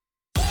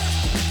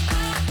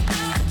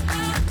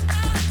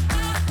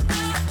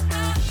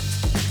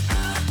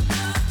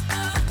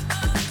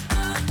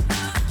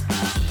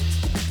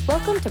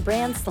Welcome to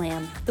Brand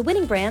Slam, the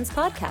Winning Brands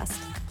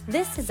podcast.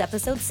 This is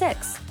episode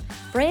 6,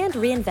 Brand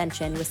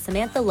Reinvention with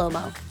Samantha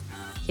Lomow.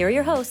 Here are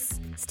your hosts,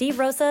 Steve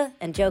Rosa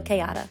and Joe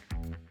Kayada.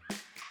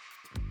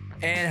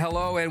 And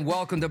hello and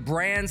welcome to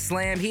Brand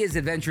Slam. He is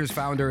Adventures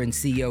founder and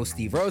CEO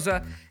Steve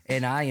Rosa,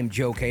 and I am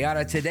Joe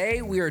Kayada.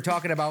 Today we are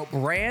talking about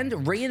brand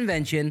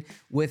reinvention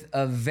with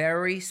a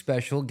very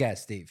special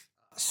guest, Steve.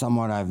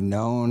 Someone I've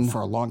known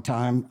for a long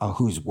time,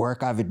 whose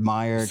work I've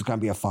admired. It's going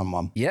to be a fun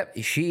one. Yep,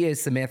 she is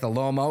Samantha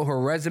Lomow. Her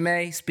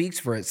resume speaks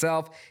for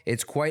itself.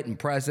 It's quite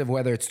impressive,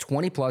 whether it's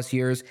 20 plus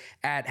years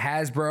at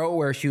Hasbro,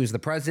 where she was the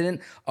president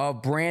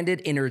of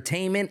branded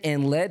entertainment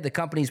and led the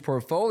company's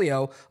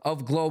portfolio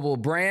of global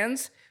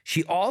brands.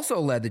 She also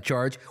led the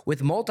charge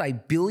with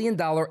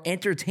multi-billion-dollar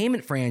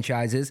entertainment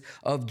franchises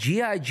of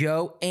G.I.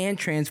 Joe and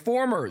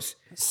Transformers.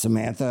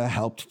 Samantha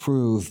helped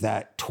prove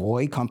that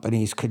toy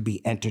companies could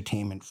be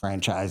entertainment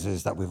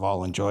franchises that we've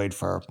all enjoyed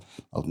for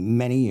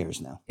many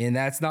years now. And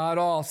that's not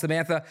all.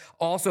 Samantha,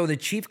 also the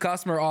chief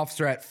customer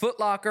officer at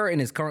Footlocker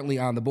and is currently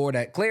on the board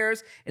at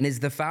Claire's and is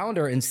the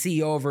founder and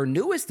CEO of her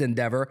newest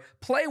endeavor,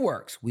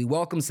 Playworks. We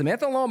welcome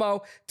Samantha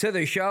Lomow to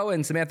the show.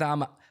 And Samantha,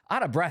 I'm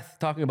out of breath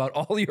talking about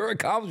all your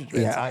accomplishments.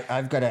 Yeah,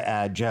 I've got to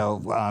add,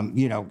 Joe,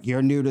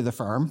 you're new to the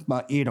firm,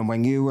 but,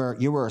 when you were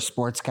a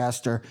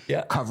sportscaster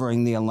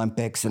covering the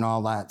Olympics and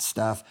all that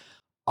stuff,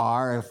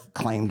 our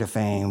claim to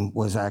fame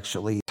was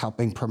actually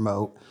helping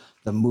promote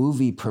the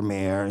movie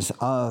premieres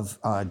of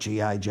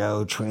G.I.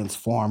 Joe,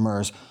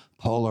 Transformers,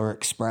 Polar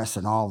Express,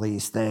 and all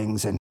these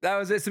things. And that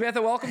was it.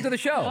 Samantha, welcome to the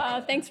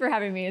show. Thanks for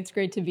having me. It's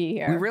great to be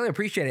here. We really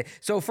appreciate it.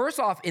 So first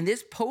off, in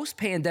this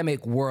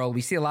post-pandemic world,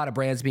 we see a lot of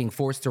brands being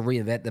forced to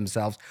reinvent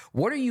themselves.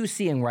 What are you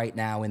seeing right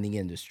now in the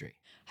industry?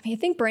 I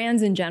think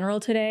brands in general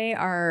today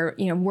are,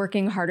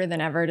 working harder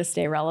than ever to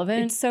stay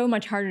relevant. It's so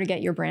much harder to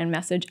get your brand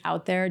message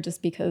out there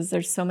just because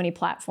there's so many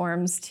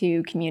platforms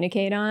to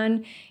communicate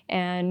on.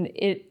 And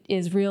it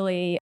is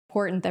really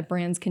important that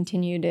brands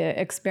continue to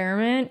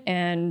experiment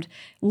and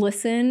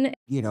listen.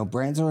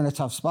 Brands are in a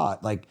tough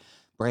spot. Like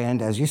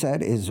brand, as you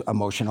said, is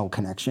emotional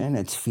connection.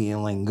 It's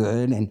feeling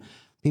good. And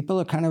people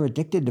are kind of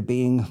addicted to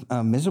being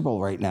miserable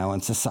right now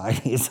in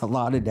society. It's a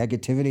lot of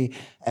negativity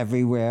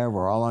everywhere.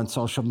 We're all on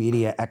social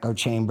media, echo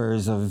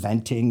chambers of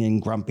venting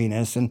and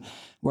grumpiness, and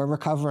we're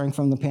recovering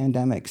from the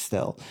pandemic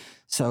still.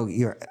 So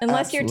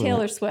unless you're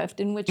Taylor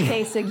Swift, in which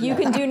case you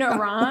can do no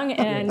wrong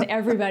and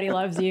everybody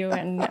loves you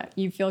and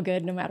you feel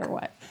good no matter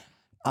what.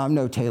 I'm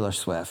no Taylor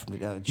Swift.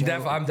 I'm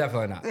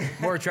definitely not.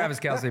 More Travis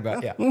Kelce,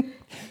 but yeah.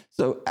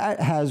 So at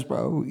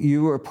Hasbro,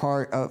 you were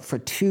part of, for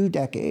 2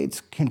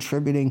 decades,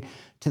 contributing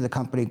to the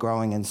company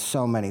growing in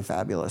so many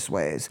fabulous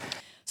ways.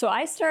 So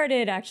I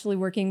started actually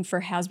working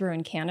for Hasbro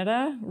in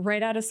Canada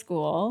right out of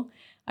school.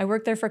 I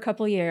worked there for a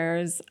couple of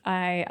years.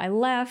 I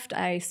left.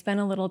 I spent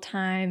a little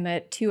time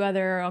at 2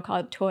 other, I'll call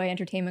it toy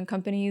entertainment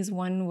companies.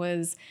 One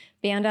was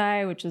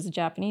Bandai, which is a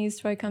Japanese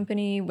toy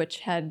company,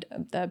 which had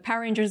the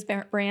Power Rangers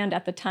brand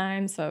at the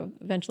time. So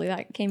eventually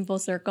that came full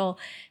circle.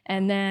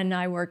 And then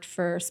I worked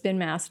for Spin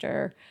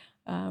Master,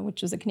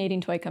 which was a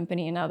Canadian toy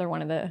company. And now they're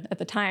one of at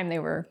the time they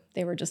were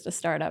just a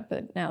startup,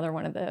 but now they're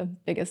one of the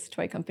biggest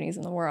toy companies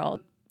in the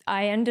world.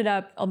 I ended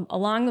up,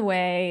 along the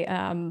way,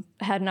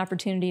 had an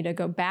opportunity to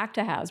go back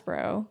to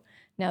Hasbro.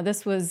 Now,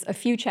 this was a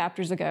few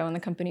chapters ago in the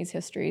company's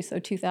history, so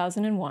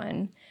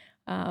 2001.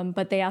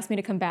 But they asked me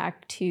to come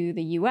back to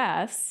the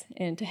U.S.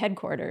 and to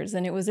headquarters,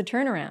 and it was a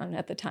turnaround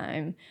at the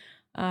time.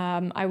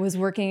 I was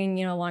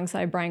working,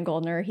 alongside Brian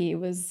Goldner. He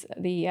was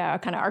the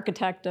kind of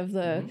architect of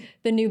the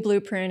new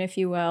blueprint, if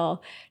you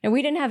will. And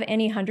we didn't have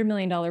any $100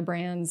 million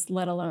brands,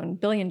 let alone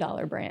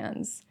billion-dollar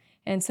brands.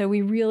 And so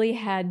we really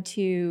had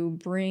to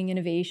bring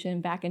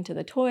innovation back into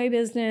the toy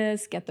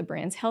business, get the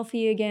brands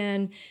healthy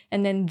again.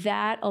 And then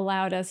that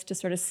allowed us to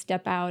sort of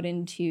step out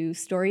into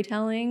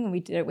storytelling. We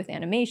did it with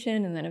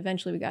animation, and then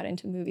eventually we got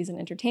into movies and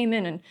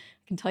entertainment. And I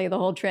can tell you the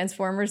whole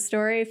Transformers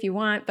story if you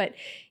want. But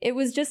it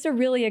was just a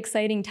really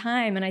exciting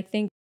time. And I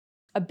think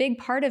a big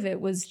part of it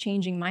was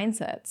changing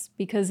mindsets,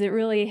 because it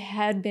really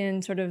had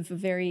been sort of a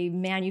very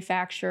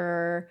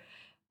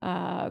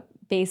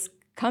manufacturer-based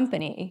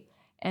company.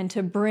 And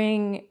to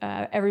bring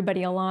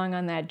everybody along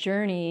on that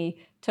journey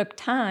took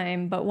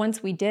time, but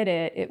once we did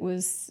it, it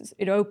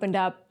opened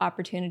up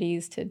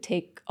opportunities to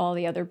take all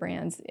the other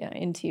brands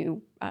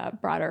into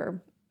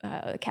broader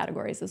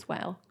categories as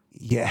well.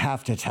 You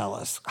have to tell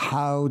us,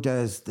 how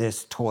does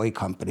this toy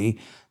company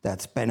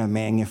that's been a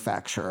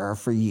manufacturer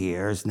for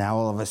years now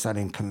all of a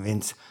sudden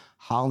convince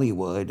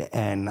Hollywood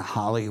and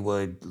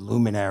Hollywood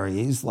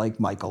luminaries like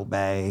Michael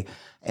Bay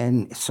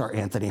and Sir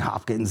Anthony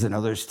Hopkins and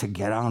others to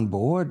get on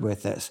board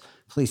with this?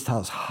 Please tell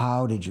us,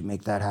 how did you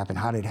make that happen?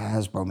 How did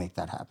Hasbro make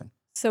that happen?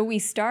 So we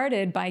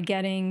started by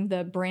getting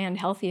the brand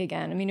healthy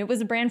again. I mean, it was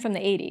a brand from the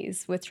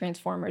 80s with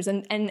Transformers.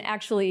 And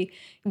actually,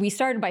 we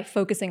started by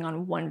focusing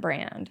on one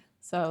brand.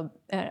 So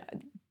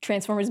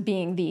Transformers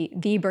being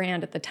the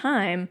brand at the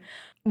time,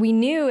 we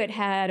knew it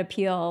had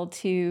appeal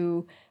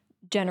to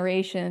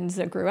generations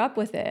that grew up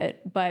with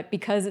it. But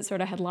because it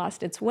sort of had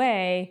lost its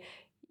way,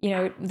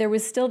 there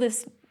was still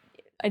this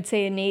I'd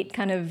say, innate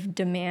kind of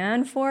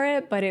demand for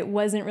it, but it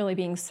wasn't really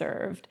being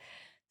served.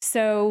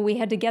 So we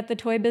had to get the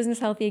toy business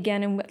healthy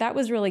again, and that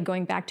was really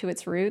going back to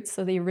its roots,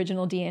 so the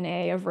original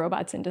DNA of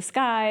robots in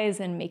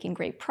disguise and making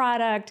great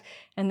product.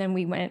 And then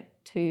we went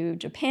to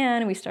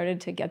Japan, and we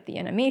started to get the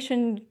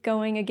animation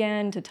going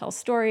again, to tell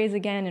stories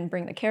again and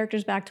bring the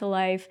characters back to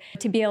life,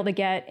 to be able to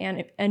get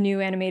a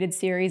new animated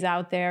series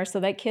out there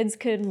so that kids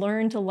could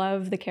learn to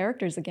love the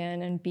characters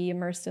again and be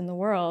immersed in the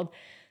world.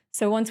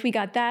 So once we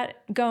got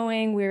that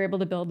going, we were able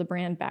to build the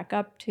brand back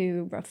up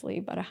to roughly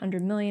about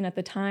 100 million at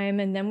the time.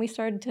 And then we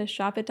started to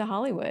shop it to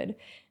Hollywood.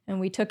 And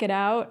we took it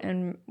out.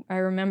 And I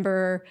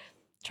remember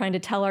trying to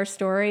tell our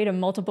story to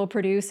multiple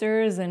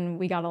producers, and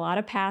we got a lot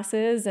of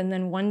passes. And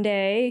then one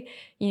day,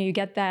 you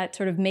get that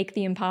sort of make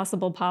the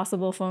impossible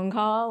possible phone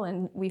call.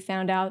 And we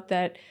found out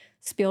that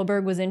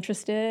Spielberg was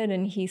interested,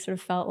 and he sort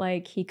of felt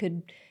like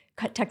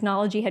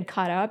technology had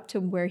caught up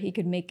to where he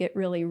could make it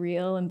really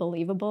real and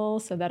believable,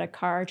 so that a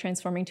car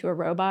transforming to a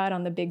robot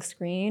on the big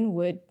screen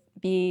would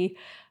be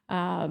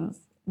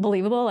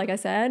believable, like I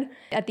said.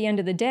 At the end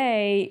of the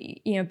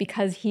day,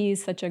 because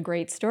he's such a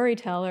great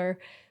storyteller,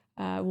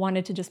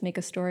 wanted to just make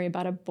a story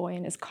about a boy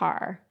in his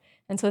car.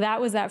 And so that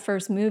was that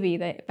first movie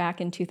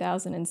back in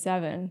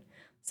 2007.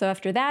 So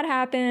after that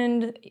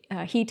happened,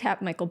 he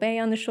tapped Michael Bay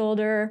on the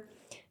shoulder.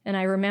 And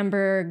I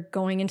remember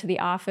going into the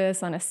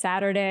office on a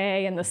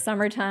Saturday in the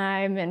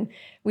summertime, and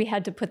we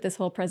had to put this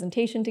whole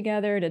presentation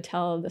together to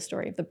tell the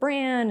story of the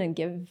brand and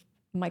give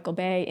Michael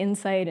Bay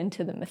insight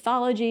into the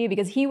mythology,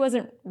 because he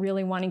wasn't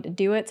really wanting to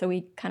do it. So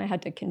we kind of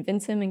had to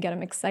convince him and get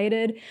him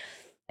excited.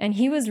 And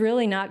he was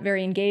really not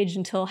very engaged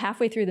until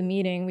halfway through the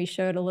meeting. We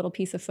showed a little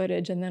piece of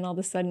footage, and then all of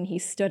a sudden he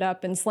stood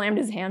up and slammed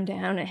his hand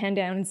down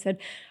and said,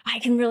 "I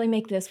can really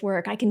make this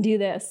work. I can do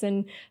this."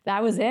 And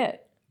that was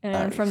it.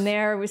 And from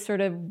there, we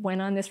sort of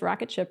went on this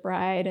rocket ship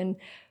ride and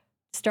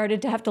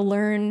started to have to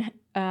learn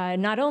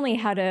not only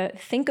how to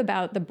think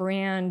about the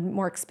brand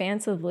more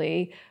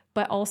expansively,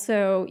 but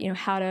also,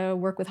 how to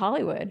work with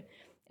Hollywood.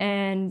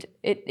 And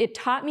it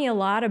taught me a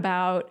lot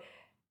about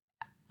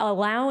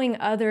allowing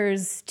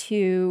others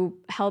to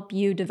help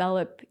you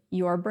develop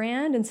your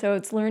brand. And so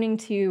it's learning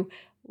to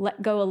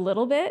let go a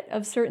little bit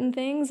of certain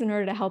things in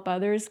order to help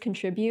others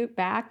contribute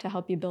back to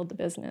help you build the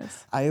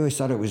business. I always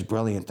thought it was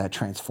brilliant that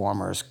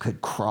Transformers could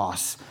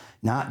cross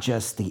not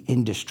just the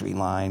industry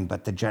line,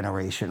 but the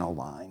generational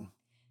line.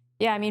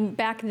 Yeah, I mean,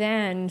 back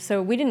then,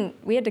 so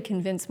we had to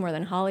convince more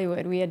than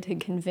Hollywood. We had to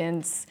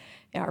convince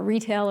our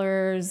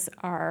retailers,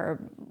 our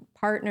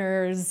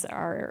partners,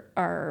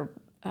 our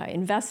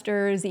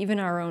investors, even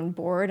our own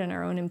board and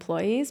our own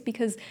employees,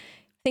 because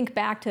think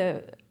back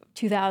to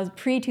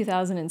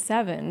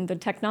pre-2007, the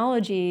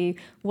technology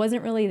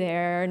wasn't really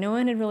there. No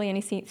one had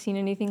really seen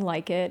anything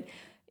like it.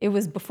 It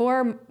was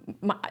before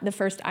the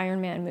first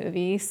Iron Man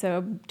movie,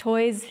 so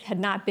toys had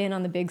not been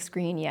on the big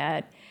screen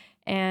yet.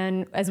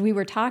 And as we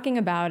were talking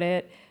about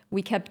it,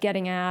 we kept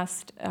getting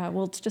asked,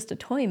 well, it's just a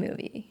toy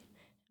movie.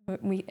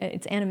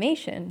 It's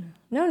animation.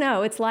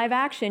 No, it's live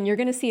action. You're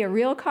going to see a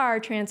real car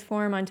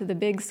transform onto the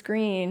big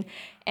screen,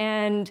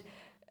 and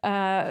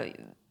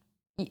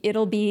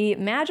it'll be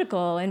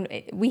magical. And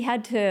we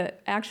had to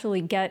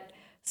actually get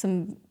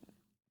some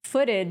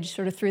footage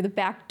sort of through the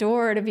back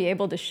door to be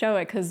able to show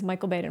it, because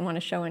Michael Bay didn't want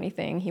to show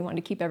anything. He wanted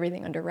to keep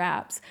everything under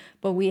wraps.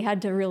 But we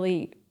had to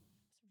really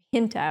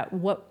hint at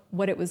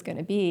what it was going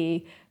to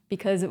be,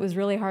 because it was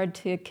really hard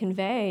to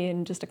convey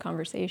in just a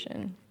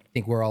conversation. I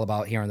think we're all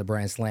about here on the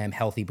Brand Slam,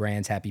 healthy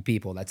brands, happy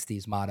people. That's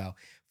Steve's motto.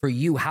 For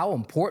you, how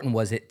important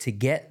was it to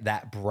get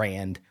that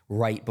brand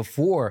right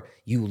before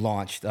you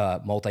launched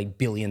a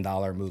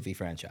multi-billion-dollar movie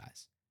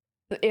franchise?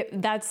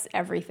 That's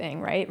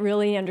everything, right?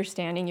 Really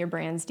understanding your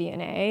brand's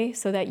DNA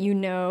so that you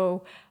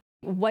know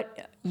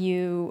what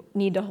you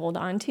need to hold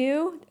on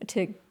to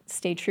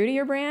stay true to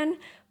your brand,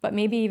 but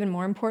maybe even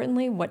more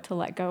importantly, what to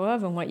let go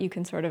of and what you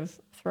can sort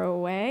of throw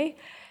away.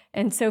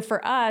 And so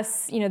for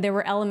us, there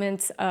were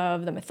elements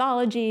of the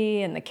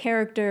mythology and the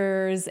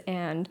characters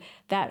and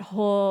that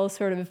whole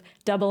sort of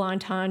double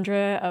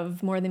entendre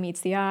of more than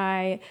meets the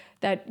eye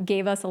that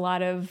gave us a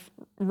lot of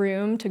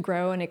room to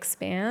grow and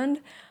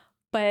expand.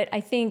 But I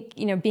think,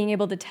 being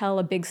able to tell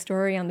a big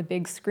story on the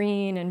big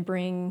screen and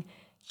bring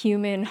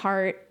human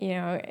heart,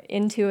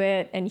 into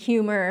it, and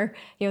humor,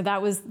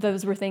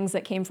 those were things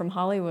that came from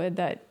Hollywood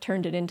that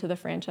turned it into the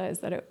franchise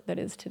that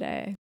is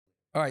today.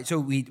 All right, so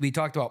we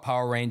talked about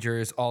Power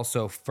Rangers,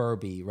 also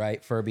Furby,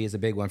 right? Furby is a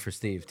big one for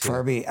Steve, too.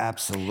 Furby,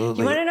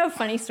 absolutely. You want to know a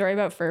funny story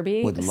about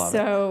Furby? Would love it.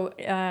 So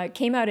it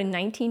came out in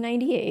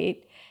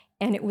 1998,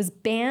 and it was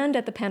banned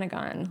at the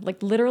Pentagon,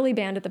 like literally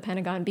banned at the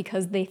Pentagon,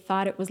 because they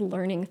thought it was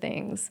learning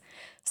things.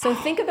 So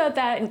think about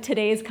that in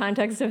today's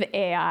context of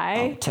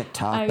AI. Oh,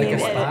 TikTok. I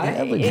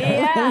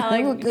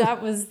mean,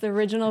 that was the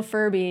original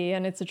Furby,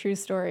 and it's a true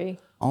story.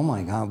 Oh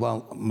my God.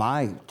 Well,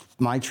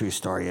 my true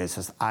story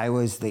is I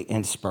was the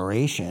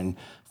inspiration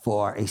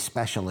for a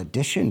special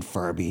edition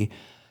Furby,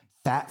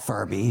 Fat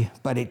Furby,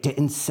 but it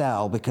didn't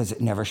sell because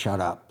it never shut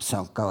up.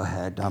 So go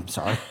ahead. I'm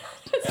sorry.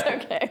 It's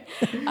okay.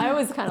 I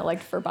always kind of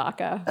liked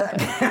Furbaka.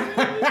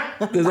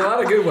 There's a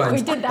lot of good ones.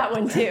 We did that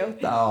one too.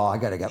 Oh, I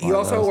got to get one You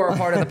of also those. were a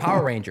part of the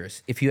Power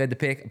Rangers. If you had to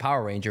pick a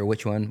Power Ranger,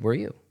 which one were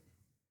you?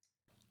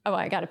 Oh,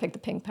 I got to pick the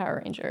pink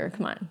Power Ranger.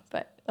 Come on.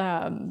 But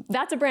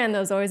that's a brand that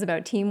was always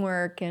about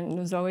teamwork and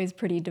was always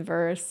pretty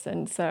diverse.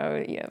 And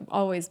so, yeah,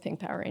 always pink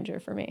Power Ranger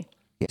for me.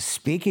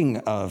 Speaking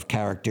of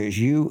characters,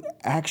 you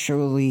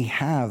actually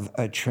have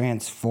a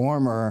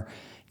Transformer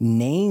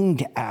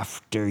named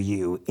after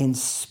you,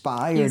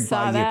 inspired You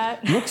saw by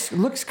that? you.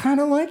 Looks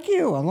kind of like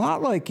you, a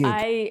lot like you.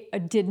 I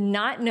did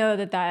not know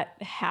that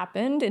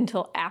happened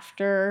until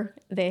after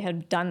they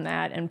had done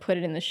that and put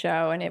it in the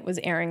show, and it was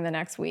airing the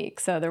next week.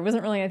 So there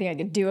wasn't really anything I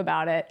could do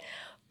about it.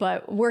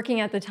 But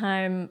working at the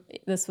time,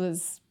 this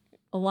was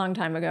a long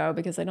time ago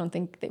because I don't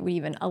think that we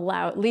even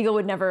legal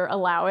would never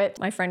allow it.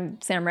 My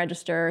friend Sam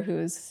Register,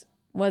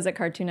 was at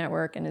Cartoon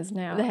Network and is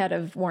now the head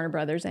of Warner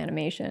Brothers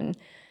Animation,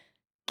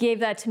 gave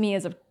that to me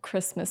as a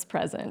Christmas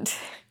present.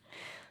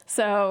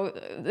 So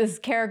this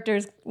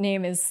character's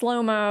name is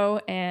Lomow,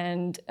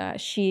 and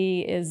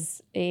she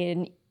is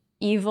an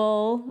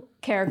evil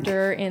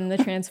character in the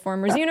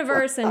Transformers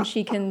universe, and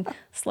she can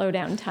slow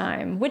down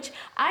time, which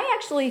I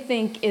actually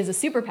think is a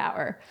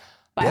superpower,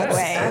 by the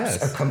way.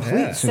 That's a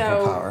complete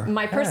superpower. So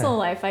my personal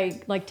life,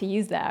 I like to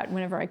use that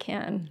whenever I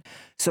can.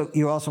 So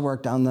you also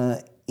worked on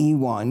the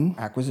E1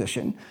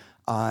 acquisition.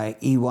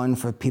 E1,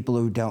 for people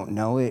who don't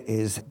know it,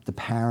 is the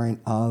parent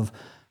of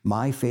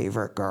my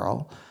favorite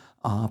girl,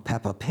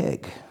 Peppa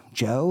Pig.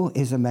 Joe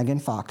is a Megan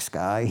Fox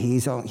guy. He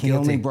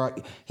only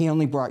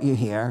brought you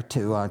here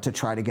to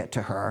try to get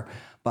to her.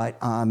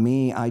 But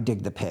me, I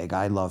dig the pig.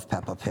 I love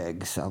Peppa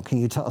Pig. So can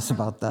you tell us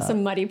about that?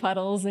 Some muddy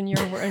puddles in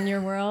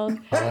your world.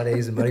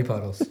 Holidays and muddy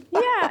puddles.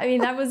 Yeah, I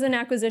mean, that was an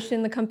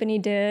acquisition the company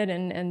did,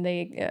 and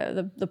they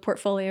the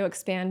portfolio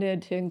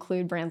expanded to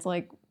include brands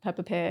like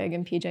Peppa Pig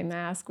and PJ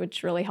Masks,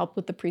 which really helped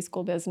with the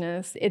preschool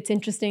business. It's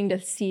interesting to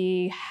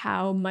see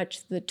how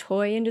much the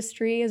toy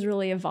industry has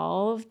really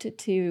evolved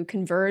to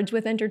converge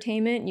with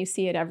entertainment. You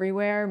see it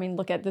everywhere. I mean,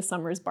 look at this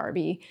summer's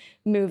Barbie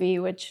movie,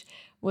 which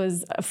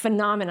was a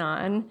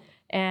phenomenon.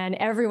 And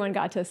everyone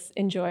got to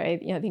enjoy,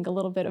 I think, a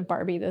little bit of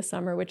Barbie this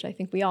summer, which I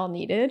think we all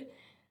needed.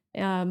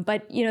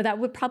 But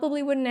that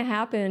probably wouldn't have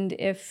happened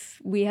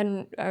if we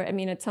hadn't.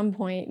 At some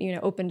point,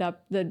 opened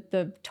up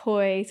the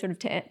toy sort of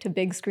to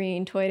big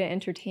screen, toy to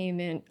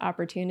entertainment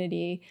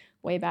opportunity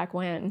way back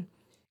when.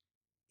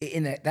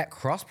 In that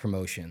cross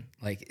promotion,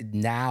 like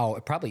now,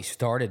 it probably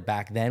started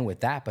back then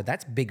with that, but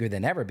that's bigger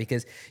than ever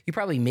because you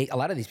probably a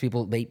lot of these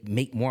people, they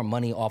make more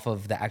money off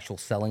of the actual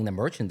selling the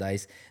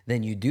merchandise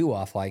than you do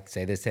off, like,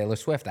 say, this Taylor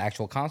Swift, the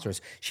actual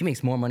concerts. She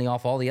makes more money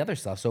off all the other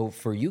stuff. So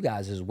for you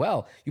guys as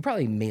well, you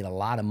probably made a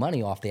lot of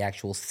money off the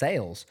actual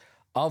sales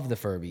of the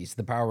Furbies,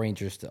 the Power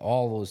Rangers,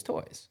 all those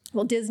toys.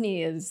 Well,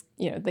 Disney is,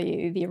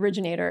 the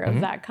originator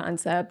of that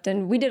concept,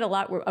 and we did a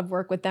lot of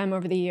work with them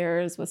over the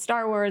years with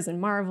Star Wars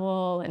and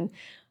Marvel, and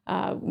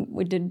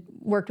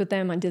worked with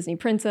them on Disney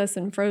Princess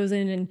and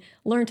Frozen, and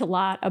learned a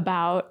lot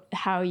about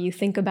how you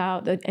think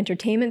about the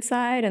entertainment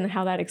side and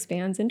how that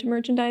expands into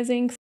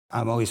merchandising.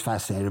 I'm always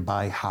fascinated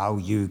by how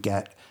you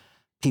get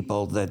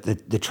people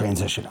the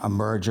transition, a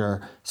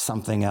merger,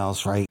 something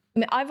else, right?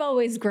 I've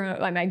always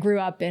grown. I grew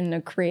up in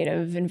a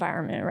creative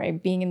environment,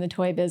 right? Being in the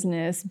toy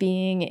business,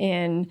 being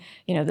in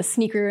the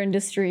sneaker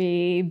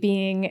industry,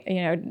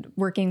 being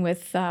working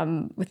with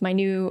my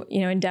new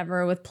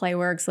endeavor with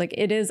Playworks. Like,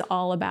 it is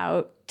all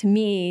about, to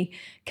me,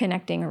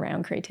 connecting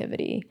around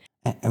creativity.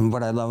 And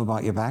what I love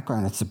about your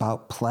background, it's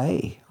about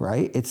play,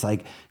 right? It's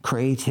like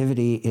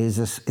creativity is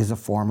a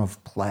form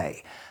of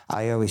play.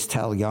 I always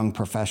tell young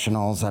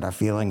professionals that are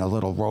feeling a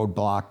little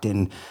roadblocked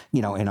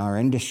in our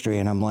industry,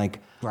 and I'm like,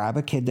 grab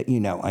a kid that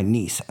a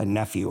niece, a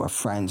nephew, a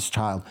friend's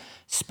child,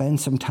 spend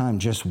some time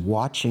just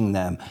watching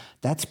them.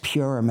 That's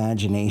pure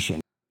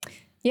imagination.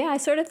 Yeah, I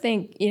sort of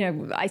think,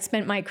 I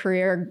spent my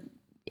career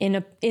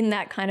in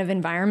that kind of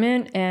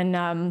environment, and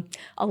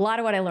a lot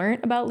of what I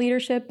learned about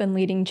leadership and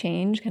leading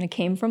change kind of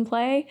came from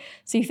play.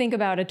 So you think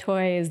about a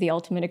toy as the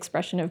ultimate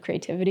expression of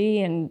creativity,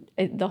 and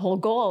the whole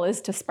goal is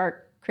to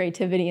spark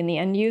creativity in the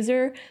end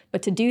user.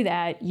 But to do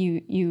that,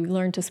 you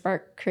learn to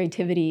spark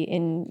creativity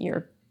in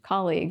your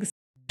colleagues.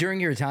 During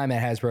your time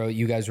at Hasbro,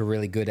 you guys were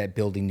really good at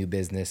building new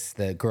business,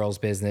 the girls'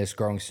 business,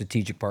 growing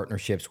strategic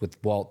partnerships with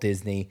Walt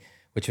Disney,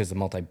 which was a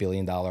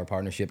multi-billion-dollar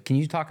partnership. Can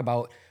you talk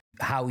about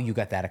how you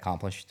got that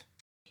accomplished?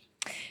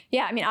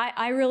 Yeah,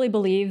 I really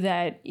believe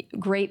that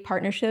great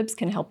partnerships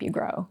can help you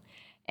grow.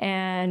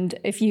 And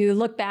if you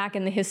look back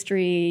in the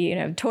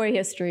history, toy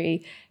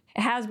history,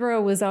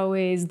 Hasbro was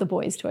always the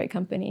boys' toy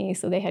company.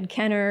 So they had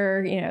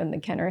Kenner, and the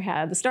Kenner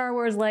had the Star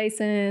Wars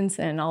license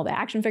and all the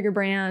action figure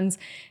brands.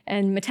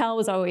 And Mattel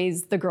was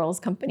always the girls'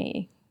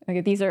 company.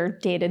 Okay, these are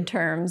dated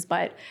terms,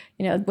 but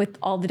with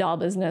all the doll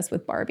business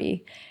with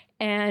Barbie.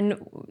 And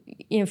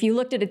if you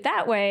looked at it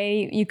that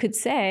way, you could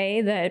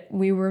say that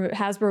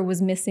Hasbro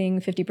was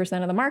missing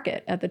 50% of the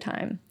market at the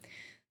time.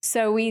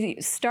 So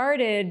we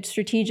started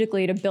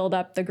strategically to build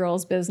up the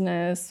girls'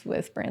 business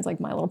with brands like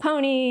My Little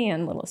Pony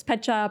and Littlest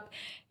Pet Shop.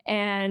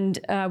 And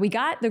we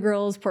got the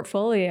girls'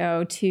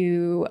 portfolio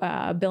to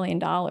 $1 billion,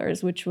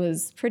 which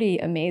was pretty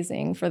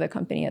amazing for the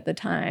company at the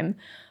time.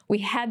 We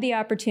had the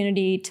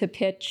opportunity to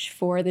pitch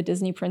for the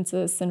Disney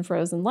Princess and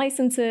Frozen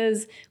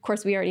licenses. Of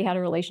course, we already had a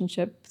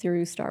relationship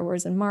through Star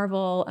Wars and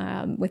Marvel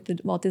with the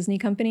Walt Disney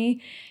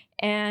Company.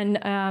 And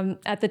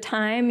at the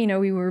time,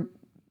 we were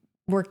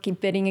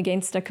bidding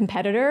against a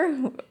competitor,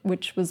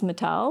 which was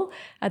Mattel.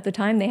 At the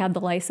time, they had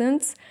the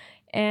license.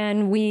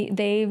 And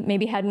they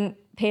maybe hadn't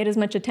paid as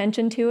much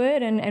attention to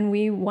it, and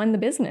we won the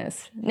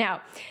business.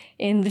 Now,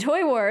 in the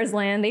Toy Wars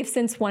land, they've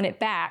since won it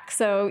back.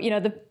 So,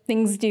 the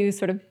things do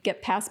sort of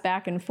get passed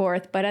back and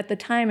forth. But at the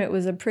time, it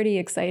was a pretty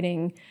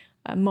exciting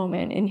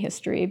moment in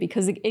history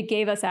because it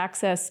gave us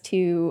access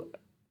to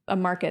a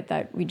market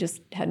that we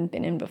just hadn't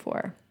been in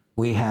before.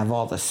 We have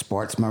all the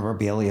sports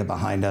memorabilia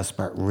behind us,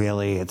 but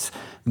really it's,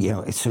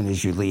 as soon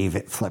as you leave,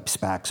 it flips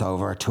back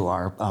over to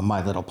our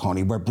My Little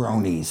Pony. We're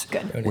bronies.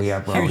 Good. We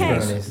are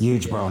bronies.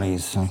 Huge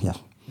bronies. So, yeah.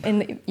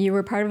 And you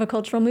were part of a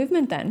cultural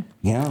movement then?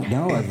 Yeah,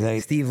 no.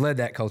 Steve led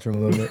that cultural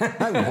movement.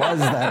 I was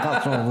that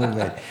cultural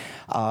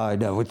movement.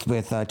 No,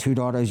 with two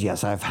daughters,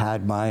 yes, I've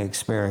had my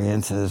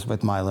experiences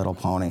with My Little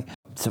Pony.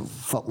 So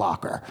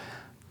Footlocker.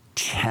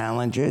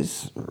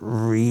 Challenges,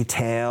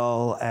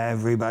 retail,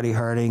 everybody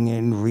hurting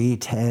in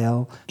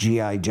retail,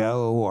 G.I.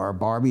 Joe or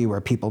Barbie,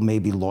 where people may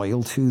be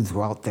loyal to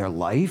throughout their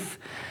life.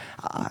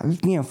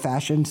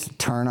 Fashions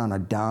turn on a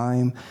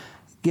dime.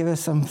 Give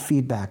us some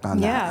feedback on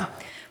that. Yeah.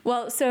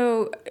 Well,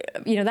 so,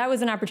 that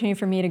was an opportunity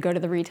for me to go to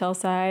the retail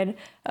side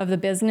of the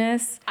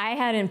business. I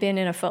hadn't been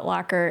in a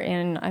Footlocker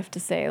in, I have to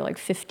say, like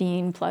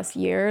 15 plus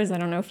years. I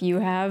don't know if you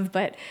have,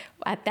 but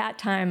at that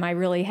time I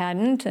really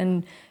hadn't.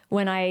 And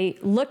when I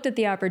looked at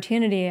the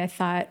opportunity, I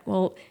thought,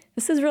 well,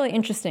 this is really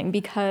interesting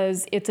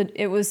because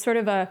it was sort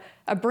of a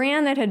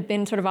brand that had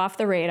been sort of off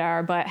the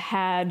radar, but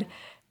had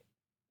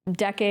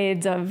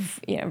decades of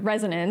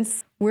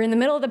resonance. We're in the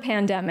middle of the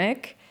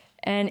pandemic,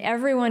 and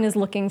everyone is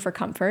looking for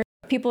comfort.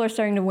 People are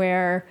starting to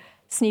wear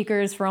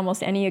sneakers for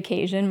almost any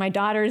occasion. My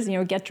daughters,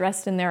 get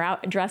dressed in their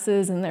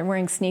dresses and they're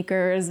wearing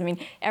sneakers. I mean,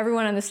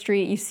 everyone on the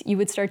street,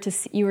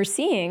 you were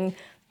seeing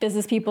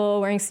business people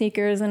wearing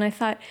sneakers. And I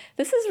thought,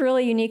 this is a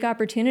really unique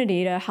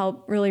opportunity to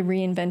help really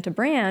reinvent a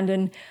brand.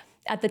 And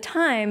at the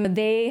time,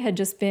 they had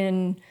just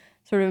been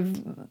sort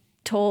of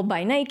told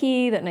by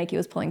Nike that Nike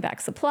was pulling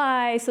back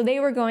supply. So they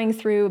were going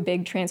through a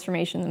big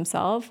transformation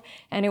themselves.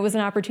 And it was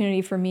an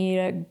opportunity for me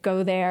to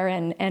go there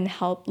and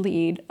help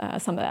lead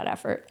some of that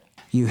effort.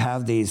 You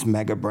have these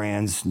mega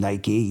brands,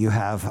 Nike, you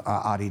have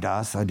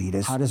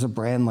Adidas. How does a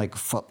brand like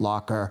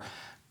Footlocker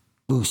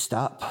boost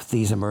up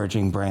these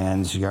emerging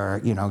brands, your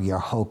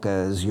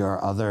Hokas,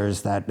 your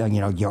others that,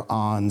 your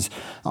Ons,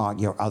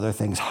 your other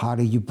things? How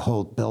do you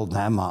build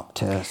them up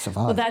to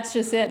survive? Well, that's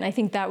just it. And I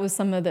think that was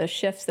some of the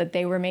shifts that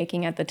they were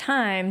making at the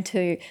time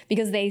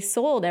because they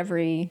sold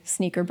every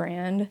sneaker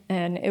brand.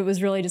 And it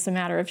was really just a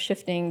matter of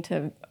shifting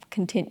to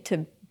continue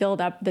to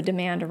build up the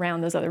demand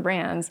around those other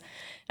brands.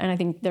 And I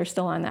think they're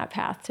still on that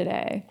path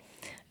today.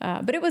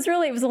 But it was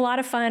a lot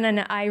of fun,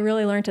 and I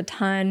really learned a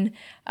ton.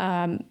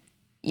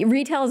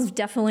 Retail is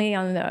definitely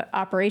on the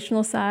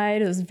operational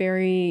side. It was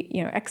very,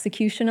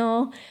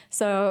 executional.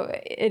 So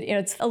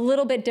it's a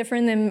little bit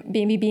different than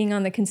maybe being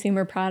on the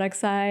consumer product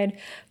side.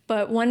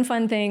 But one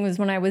fun thing was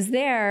when I was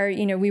there,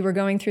 we were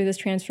going through this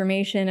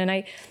transformation, and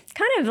I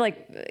kind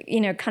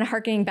of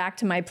harkening back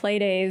to my play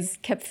days,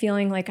 kept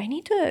feeling like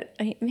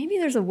maybe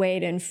there's a way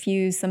to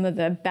infuse some of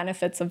the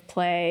benefits of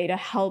play to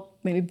help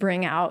maybe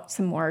bring out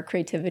some more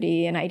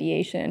creativity and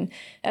ideation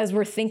as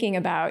we're thinking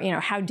about,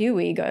 how do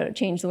we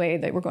change the way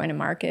that we're going to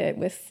market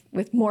with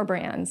more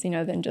brands,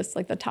 than just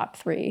like the top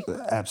three.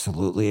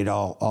 Absolutely.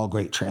 All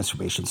great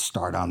transformations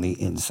start on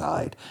the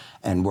inside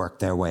and work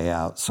their way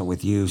out. So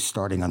with you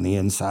starting on the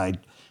inside,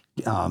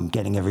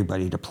 getting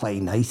everybody to play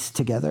nice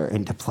together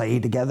and to play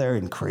together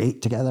and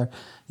create together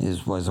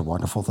was a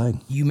wonderful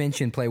thing. You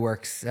mentioned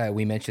Playworks.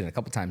 We mentioned it a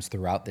couple times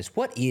throughout this.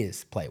 What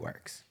is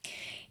Playworks?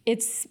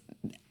 It's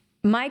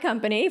my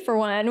company, for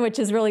one, which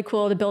is really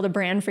cool to build a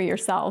brand for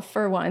yourself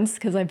for once,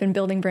 because I've been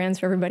building brands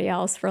for everybody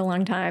else for a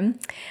long time.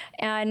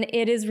 And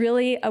it is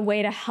really a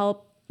way to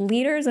help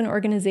leaders and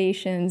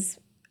organizations,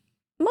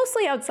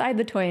 mostly outside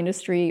the toy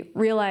industry,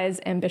 realize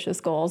ambitious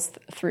goals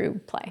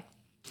through play.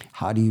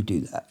 How do you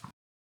do that?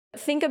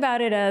 Think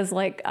about it as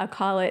I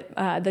call it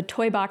the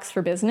toy box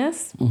for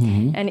business.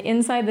 Mm-hmm. And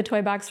inside the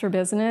toy box for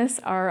business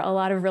are a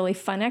lot of really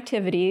fun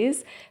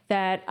activities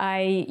that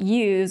I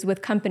use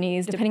with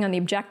companies, depending on the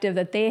objective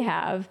that they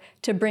have,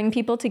 to bring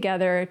people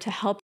together to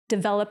help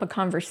develop a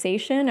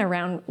conversation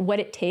around what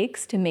it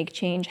takes to make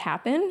change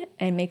happen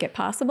and make it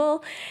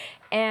possible,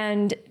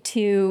 and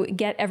to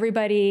get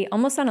everybody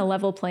almost on a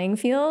level playing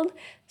field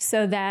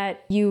so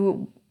that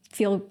you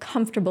feel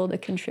comfortable to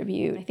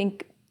contribute. I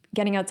think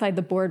getting outside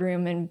the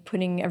boardroom and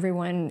putting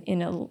everyone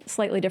in a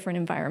slightly different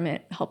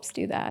environment helps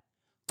do that.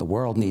 the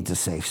world needs a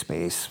safe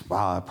space.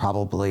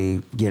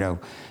 Probably,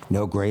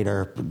 no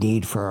greater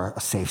need for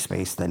a safe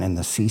space than in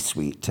the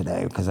C-suite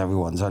today, because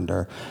everyone's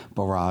under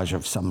barrage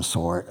of some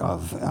sort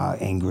of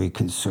angry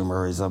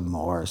consumerism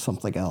or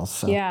something else.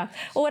 So. Yeah.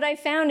 Well, what I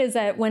found is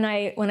that when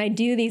I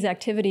do these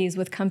activities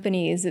with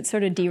companies, it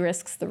sort of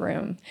de-risks the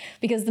room,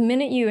 because the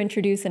minute you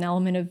introduce an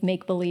element of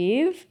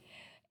make-believe,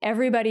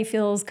 everybody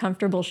feels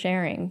comfortable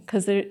sharing,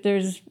 because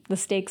the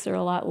stakes are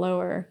a lot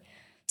lower.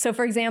 So,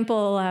 for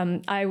example,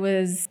 I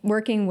was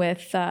working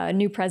with a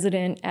new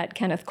president at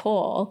Kenneth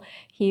Cole.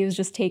 He was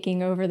just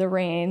taking over the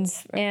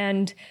reins,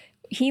 and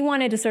he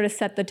wanted to sort of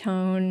set the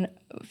tone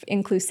of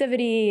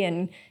inclusivity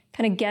and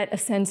kind of get a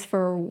sense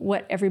for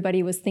what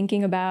everybody was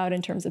thinking about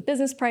in terms of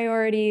business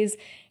priorities.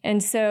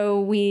 And so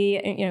we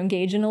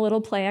engaged in a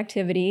little play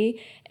activity.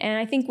 And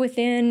I think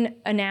within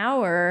an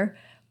hour,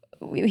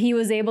 he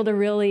was able to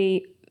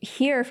really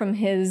hear from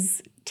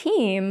his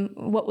team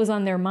what was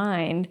on their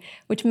mind,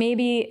 which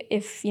maybe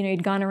if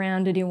he'd gone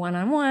around to do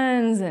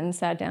one-on-ones and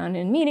sat down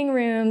in meeting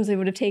rooms, it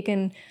would have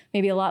taken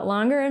maybe a lot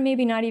longer and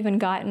maybe not even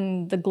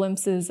gotten the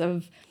glimpses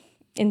of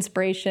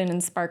inspiration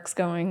and sparks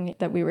going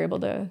that we were able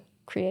to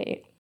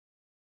create.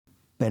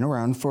 Been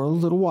around for a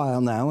little while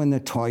now in the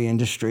toy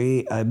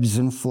industry, ebbs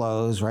and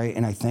flows, right?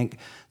 And I think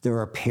there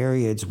are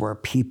periods where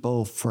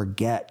people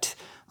forget,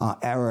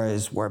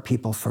 eras where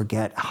people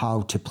forget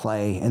how to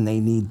play, and they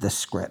need the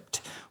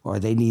script, or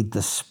they need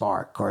the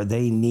spark, or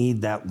they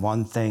need that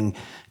one thing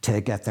to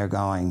get their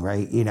going,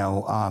 right?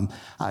 I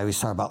always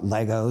talk about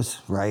Legos,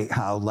 right?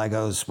 How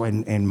Legos,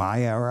 when in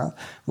my era,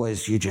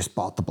 was you just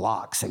bought the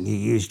blocks and you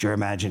used your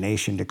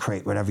imagination to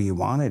create whatever you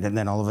wanted. And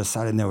then all of a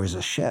sudden there was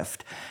a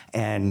shift,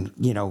 and,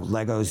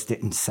 Legos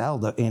didn't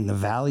sell, and the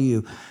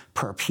value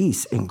per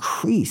piece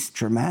increased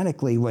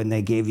dramatically when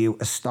they gave you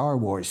a Star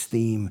Wars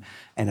theme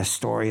and a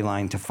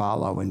storyline to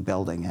follow in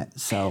building it.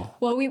 So,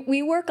 well,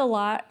 we work a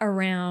lot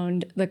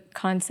around the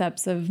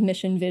concepts of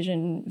mission,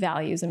 vision,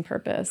 values, and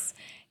purpose.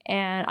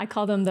 And I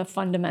call them the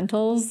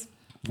fundamentals.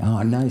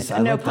 Oh, nice.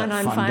 No pun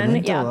on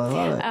fun. Yeah. I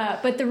love it.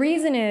 But the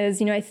reason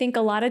is, I think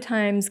a lot of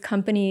times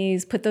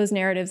companies put those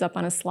narratives up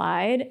on a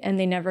slide and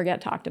they never get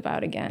talked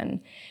about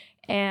again.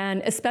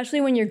 And especially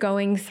when you're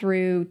going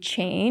through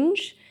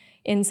change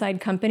inside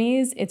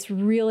companies, it's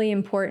really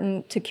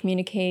important to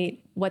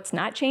communicate what's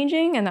not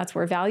changing, and that's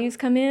where values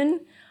come in,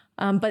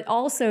 but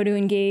also to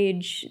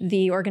engage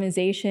the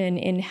organization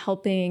in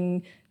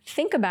helping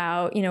think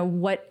about,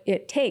 what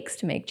it takes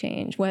to make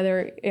change,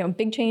 whether,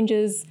 big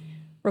changes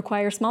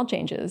require small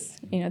changes,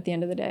 at the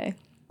end of the day.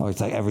 Oh, it's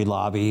like every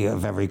lobby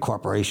of every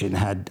corporation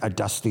had a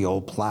dusty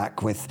old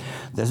plaque with,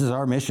 this is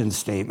our mission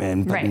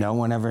statement, but right. No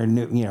one ever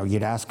knew,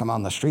 you'd ask them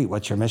on the street,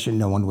 what's your mission?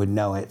 No one would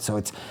know it.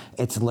 So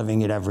it's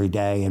living it every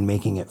day and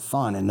making it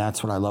fun. And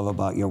that's what I love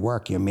about your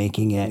work. You're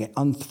making it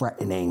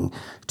unthreatening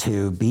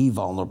to be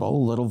vulnerable.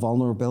 A little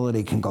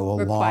vulnerability can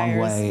go a long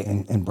way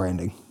in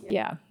branding.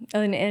 Yeah.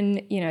 And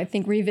I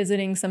think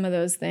revisiting some of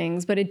those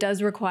things, but it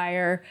does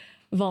require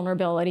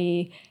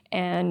vulnerability.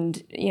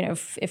 And,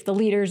 if the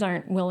leaders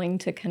aren't willing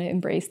to kind of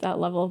embrace that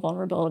level of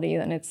vulnerability,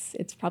 then it's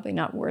probably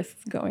not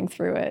worth going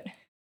through it.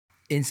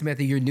 And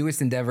Samantha, your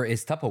newest endeavor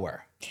is Tupperware.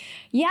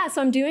 Yeah,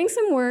 so I'm doing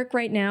some work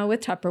right now with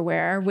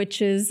Tupperware,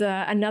 which is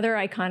another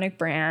iconic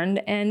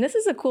brand. And this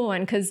is a cool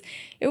one because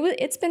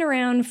it's been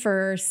around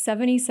for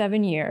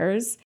 77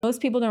 years.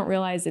 Most people don't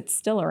realize it's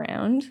still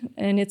around.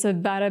 And it's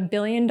about $1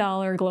 billion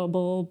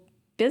global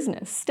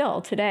business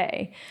still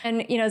today.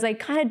 And, as I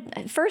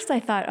at first I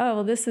thought, oh,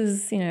 well, this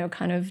is,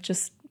 kind of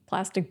just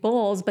plastic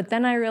bowls. But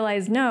then I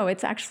realized, no,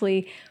 it's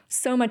actually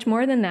so much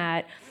more than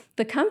that.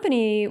 The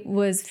company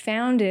was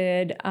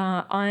founded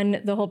on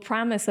the whole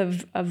promise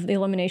of the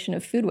elimination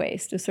of food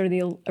waste, was sort of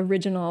the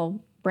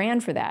original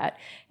brand for that.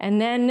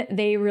 And then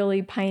they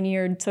really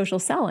pioneered social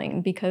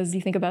selling, because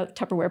you think about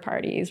Tupperware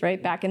parties,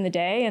 right, back in the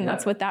day, and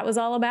that's what that was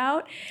all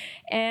about.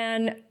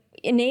 And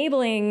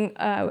enabling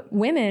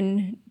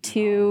women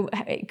to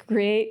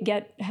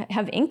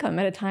have income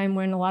at a time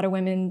when a lot of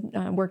women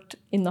worked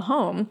in the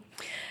home.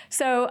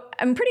 So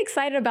I'm pretty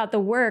excited about the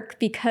work,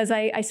 because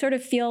I sort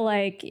of feel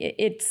like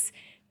it's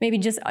maybe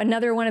just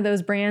another one of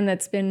those brands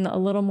that's been a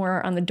little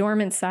more on the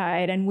dormant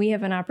side, and we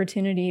have an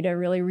opportunity to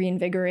really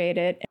reinvigorate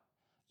it.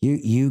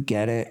 You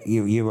get it.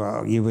 You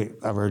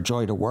are a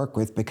joy to work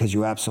with, because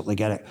you absolutely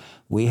get it.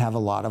 We have a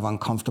lot of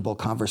uncomfortable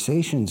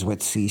conversations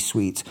with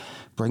C-suites,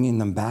 bringing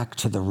them back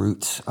to the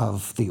roots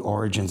of the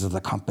origins of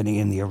the company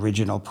and the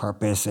original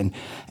purpose. And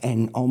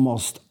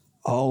almost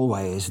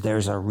always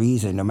there's a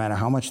reason, no matter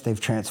how much they've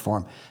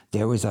transformed,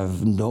 there was a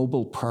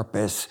noble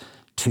purpose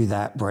to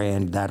that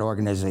brand, that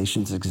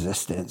organization's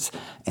existence.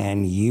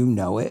 And you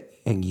know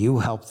it, and you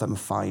help them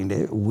find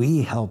it.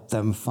 We help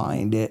them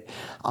find it.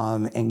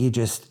 And you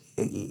just,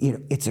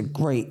 it's a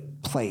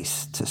great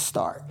place to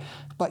start.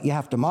 But you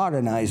have to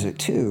modernize it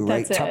too,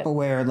 right?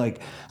 Tupperware,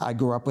 like I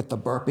grew up with the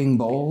burping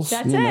bowls,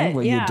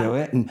 where you do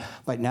it.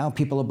 But now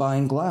people are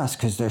buying glass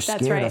because they're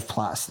scared of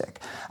plastic.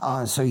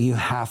 So you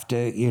have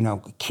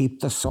to,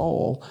 keep the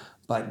soul,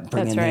 but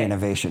bring That's in the right.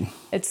 innovation.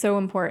 It's so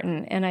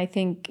important. And I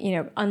think,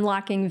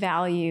 unlocking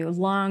value,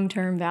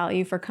 long-term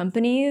value for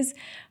companies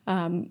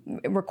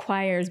it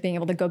requires being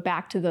able to go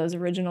back to those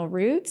original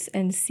roots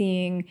and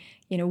seeing,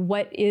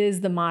 what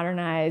is the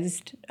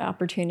modernized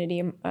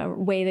opportunity,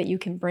 way that you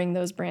can bring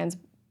those brands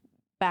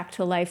back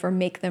to life or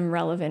make them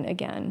relevant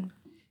again.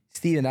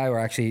 Steve and I were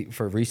actually,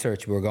 for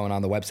research, we were going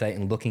on the website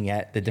and looking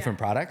at the different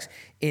products,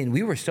 and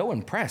we were so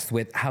impressed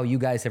with how you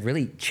guys have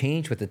really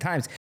changed with the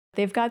times.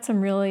 They've got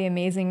some really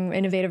amazing,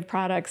 innovative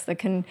products that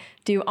can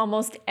do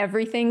almost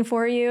everything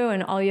for you,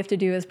 and all you have to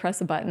do is press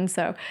a button.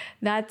 So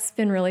that's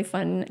been really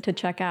fun to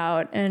check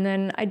out. And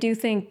then I do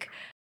think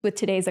with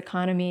today's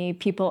economy,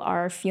 people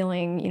are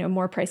feeling,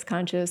 more price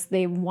conscious.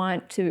 They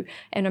want to,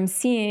 and I'm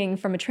seeing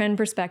from a trend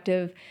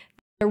perspective,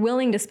 they're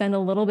willing to spend a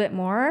little bit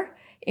more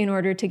in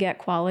order to get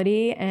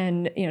quality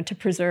and to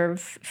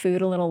preserve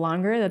food a little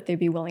longer, that they'd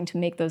be willing to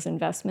make those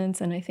investments.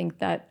 And I think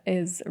that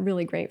is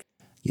really great.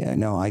 Yeah,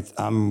 no,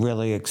 I'm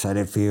really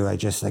excited for you. I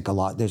just think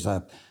there's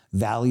a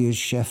values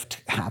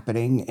shift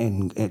happening,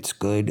 and it's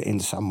good in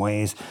some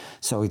ways.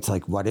 So it's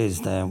like, what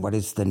is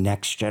the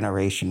next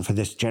generation, for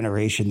this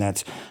generation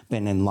that's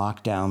been in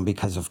lockdown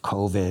because of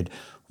COVID?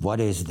 What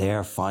is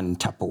their fun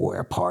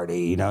Tupperware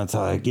party? It's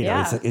like,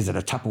 is it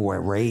a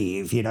Tupperware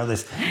rave?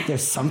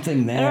 There's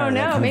something there. I don't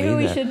know. Maybe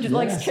we should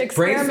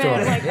experiment.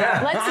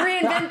 Let's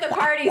reinvent the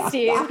party,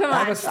 Steve. Come on.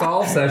 Have a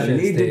stall session. I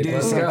need to Steve. do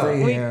Let's something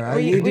go. here.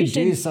 I need to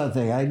do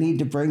something. I need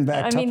to bring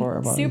back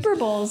Tupperware parties. Super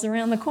Bowl's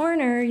around the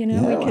corner.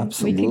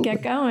 We could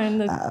get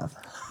going.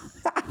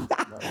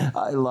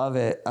 I love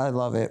it.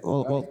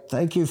 Well,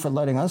 thank you for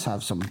letting us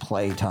have some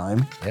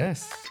playtime.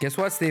 Yes. Guess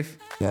what, Steve?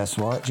 Guess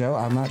what, Joe?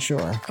 I'm not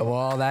sure.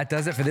 Well, that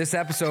does it for this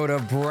episode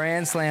of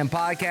Brand Slam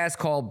Podcast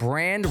called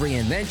Brand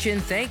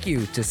Reinvention. Thank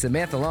you to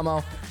Samantha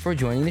Lomow for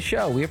joining the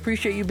show. We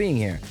appreciate you being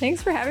here.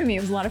 Thanks for having me.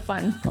 It was a lot of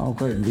fun. Oh,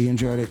 good. We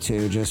enjoyed it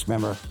too. Just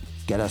remember,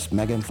 get us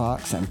Megan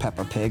Fox and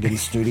Peppa Pig in the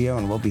studio,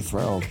 and we'll be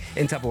thrilled.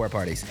 In Tupperware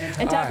parties.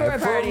 And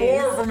Tupperware parties. For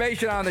more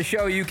information on the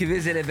show, you can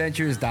visit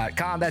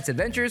adventures.com. That's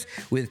Adventures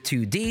with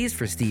 2 Ds.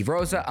 For Steve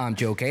Rosa, I'm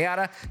Joe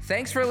Kayada.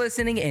 Thanks for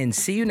listening, and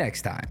see you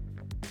next time.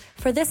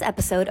 For this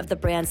episode of the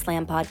Brand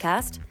Slam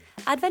podcast,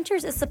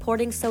 Adventures is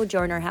supporting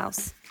Sojourner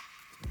House.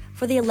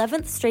 For the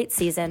 11th straight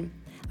season,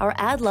 our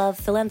Ad Love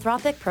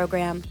philanthropic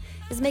program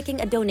is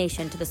making a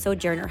donation to the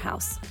Sojourner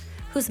House,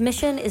 whose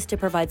mission is to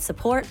provide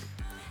support,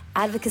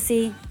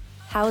 advocacy,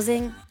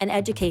 housing, and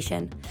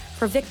education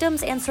for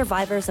victims and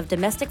survivors of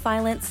domestic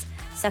violence,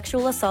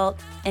 sexual assault,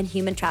 and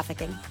human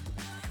trafficking.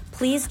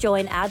 Please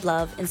join Ad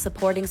Love in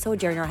supporting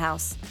Sojourner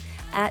House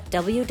at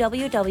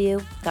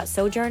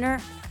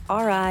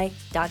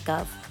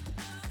www.sojournerri.gov.